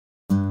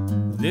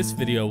This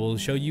video will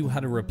show you how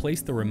to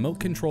replace the remote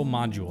control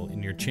module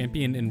in your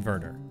Champion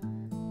inverter.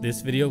 This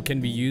video can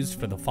be used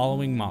for the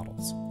following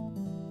models.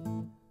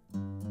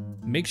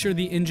 Make sure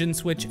the engine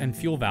switch and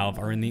fuel valve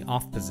are in the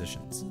off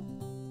positions.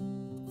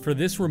 For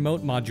this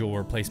remote module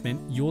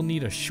replacement, you'll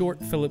need a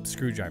short Phillips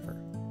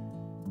screwdriver.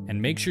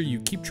 And make sure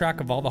you keep track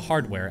of all the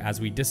hardware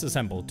as we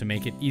disassemble to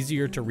make it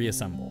easier to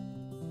reassemble.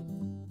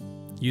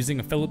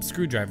 Using a Phillips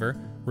screwdriver,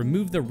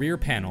 remove the rear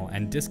panel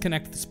and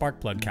disconnect the spark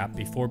plug cap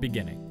before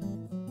beginning.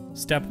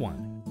 Step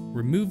 1.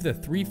 Remove the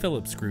 3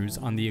 Phillips screws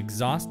on the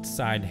exhaust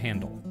side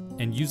handle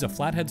and use a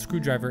flathead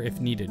screwdriver if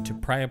needed to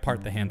pry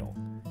apart the handle.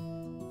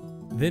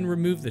 Then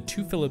remove the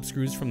 2 Phillips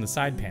screws from the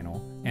side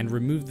panel and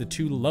remove the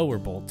 2 lower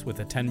bolts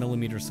with a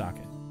 10mm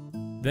socket.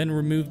 Then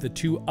remove the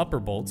 2 upper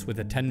bolts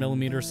with a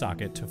 10mm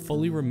socket to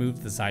fully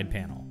remove the side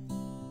panel.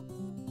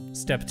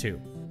 Step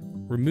 2.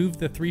 Remove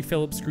the 3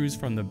 Phillips screws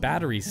from the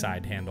battery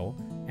side handle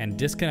and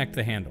disconnect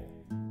the handle.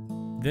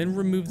 Then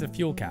remove the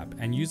fuel cap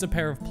and use a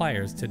pair of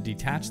pliers to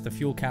detach the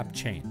fuel cap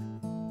chain.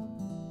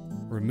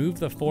 Remove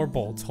the 4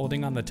 bolts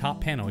holding on the top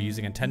panel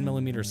using a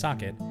 10mm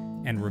socket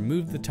and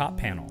remove the top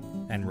panel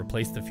and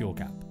replace the fuel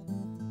cap.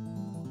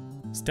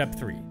 Step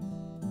 3.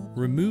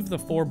 Remove the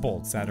 4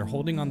 bolts that are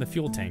holding on the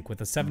fuel tank with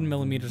a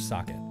 7mm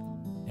socket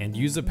and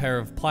use a pair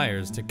of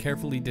pliers to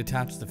carefully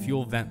detach the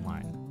fuel vent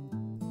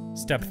line.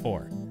 Step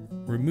 4.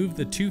 Remove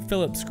the 2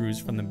 Phillips screws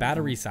from the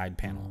battery side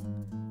panel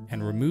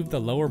and remove the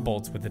lower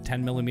bolts with a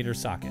 10mm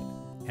socket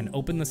and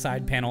open the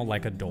side panel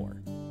like a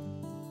door.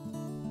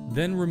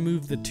 Then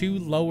remove the 2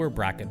 lower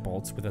bracket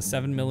bolts with a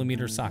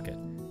 7mm socket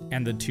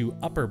and the 2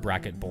 upper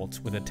bracket bolts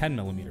with a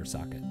 10mm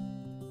socket.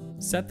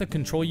 Set the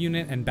control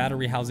unit and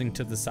battery housing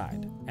to the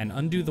side and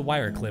undo the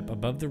wire clip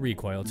above the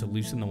recoil to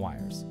loosen the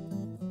wires.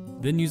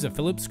 Then use a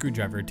Phillips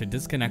screwdriver to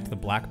disconnect the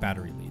black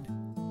battery lead.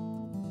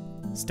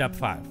 Step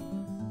 5.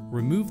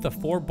 Remove the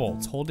 4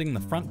 bolts holding the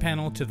front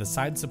panel to the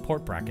side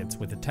support brackets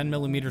with a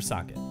 10mm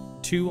socket,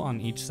 2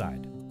 on each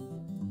side.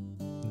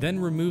 Then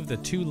remove the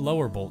 2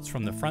 lower bolts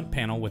from the front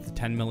panel with a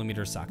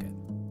 10mm socket.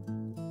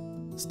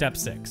 Step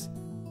 6.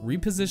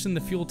 Reposition the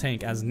fuel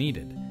tank as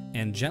needed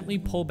and gently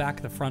pull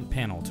back the front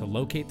panel to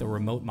locate the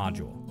remote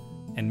module,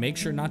 and make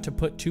sure not to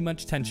put too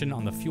much tension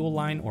on the fuel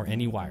line or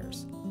any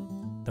wires.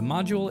 The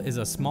module is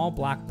a small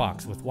black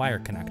box with wire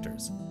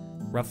connectors,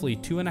 roughly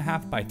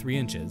 2.5 by 3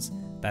 inches,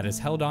 that is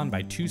held on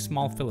by 2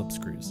 small Phillips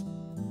screws.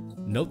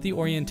 Note the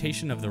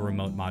orientation of the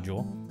remote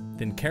module,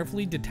 then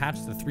carefully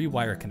detach the 3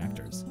 wire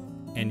connectors,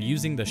 and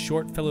using the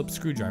short Phillips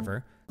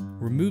screwdriver,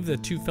 remove the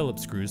 2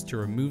 Phillips screws to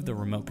remove the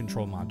remote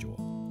control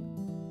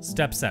module.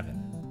 Step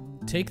 7.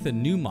 Take the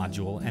new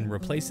module and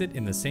replace it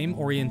in the same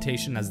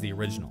orientation as the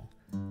original,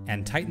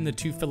 and tighten the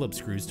 2 Phillips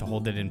screws to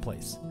hold it in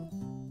place.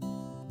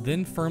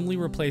 Then firmly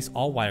replace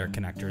all wire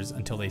connectors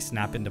until they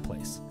snap into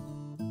place.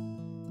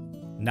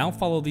 Now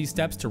follow these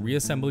steps to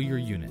reassemble your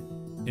unit.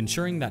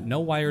 Ensuring that no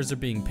wires are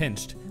being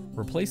pinched,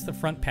 replace the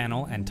front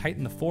panel and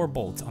tighten the 4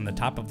 bolts on the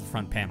top of the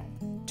front panel,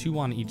 2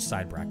 on each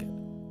side bracket.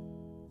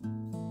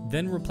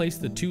 Then replace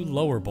the 2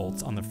 lower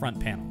bolts on the front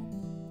panel.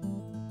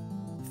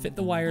 Fit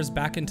the wires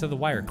back into the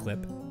wire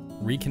clip,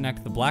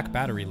 reconnect the black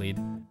battery lead,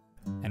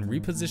 and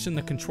reposition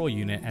the control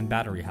unit and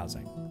battery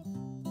housing.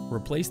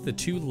 Replace the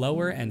 2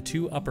 lower and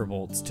 2 upper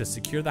bolts to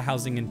secure the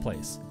housing in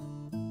place.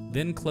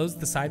 Then close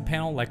the side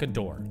panel like a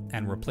door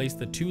and replace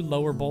the 2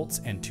 lower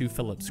bolts and 2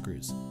 Phillips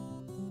screws.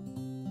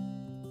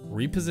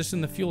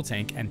 Reposition the fuel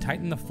tank and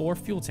tighten the 4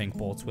 fuel tank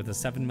bolts with a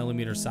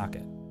 7mm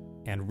socket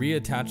and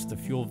reattach the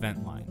fuel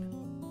vent line.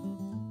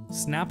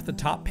 Snap the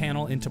top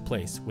panel into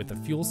place with the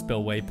fuel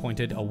spillway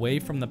pointed away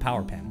from the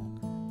power panel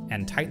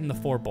and tighten the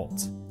 4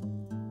 bolts.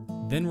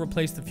 Then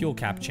replace the fuel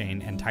cap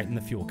chain and tighten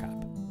the fuel cap.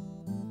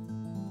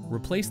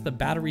 Replace the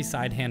battery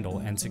side handle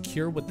and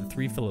secure with the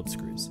 3 Phillips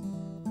screws.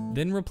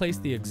 Then replace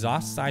the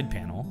exhaust side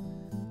panel,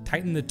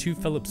 tighten the 2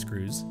 Phillips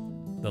screws,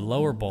 the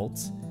lower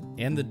bolts,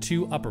 and the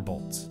 2 upper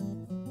bolts.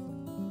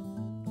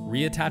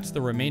 Reattach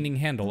the remaining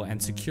handle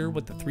and secure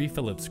with the 3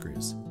 Phillips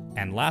screws.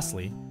 And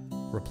lastly,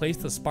 replace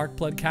the spark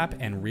plug cap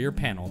and rear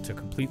panel to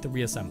complete the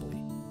reassembly.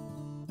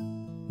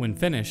 When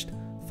finished,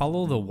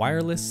 follow the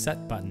wireless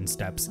set button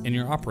steps in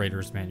your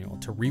operator's manual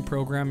to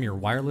reprogram your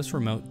wireless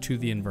remote to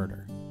the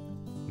inverter.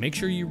 Make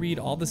sure you read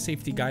all the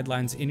safety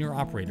guidelines in your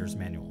operator's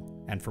manual.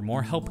 And for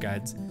more help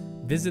guides,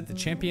 visit the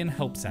Champion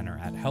Help Center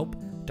at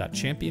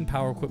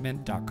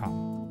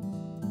help.championpowerequipment.com.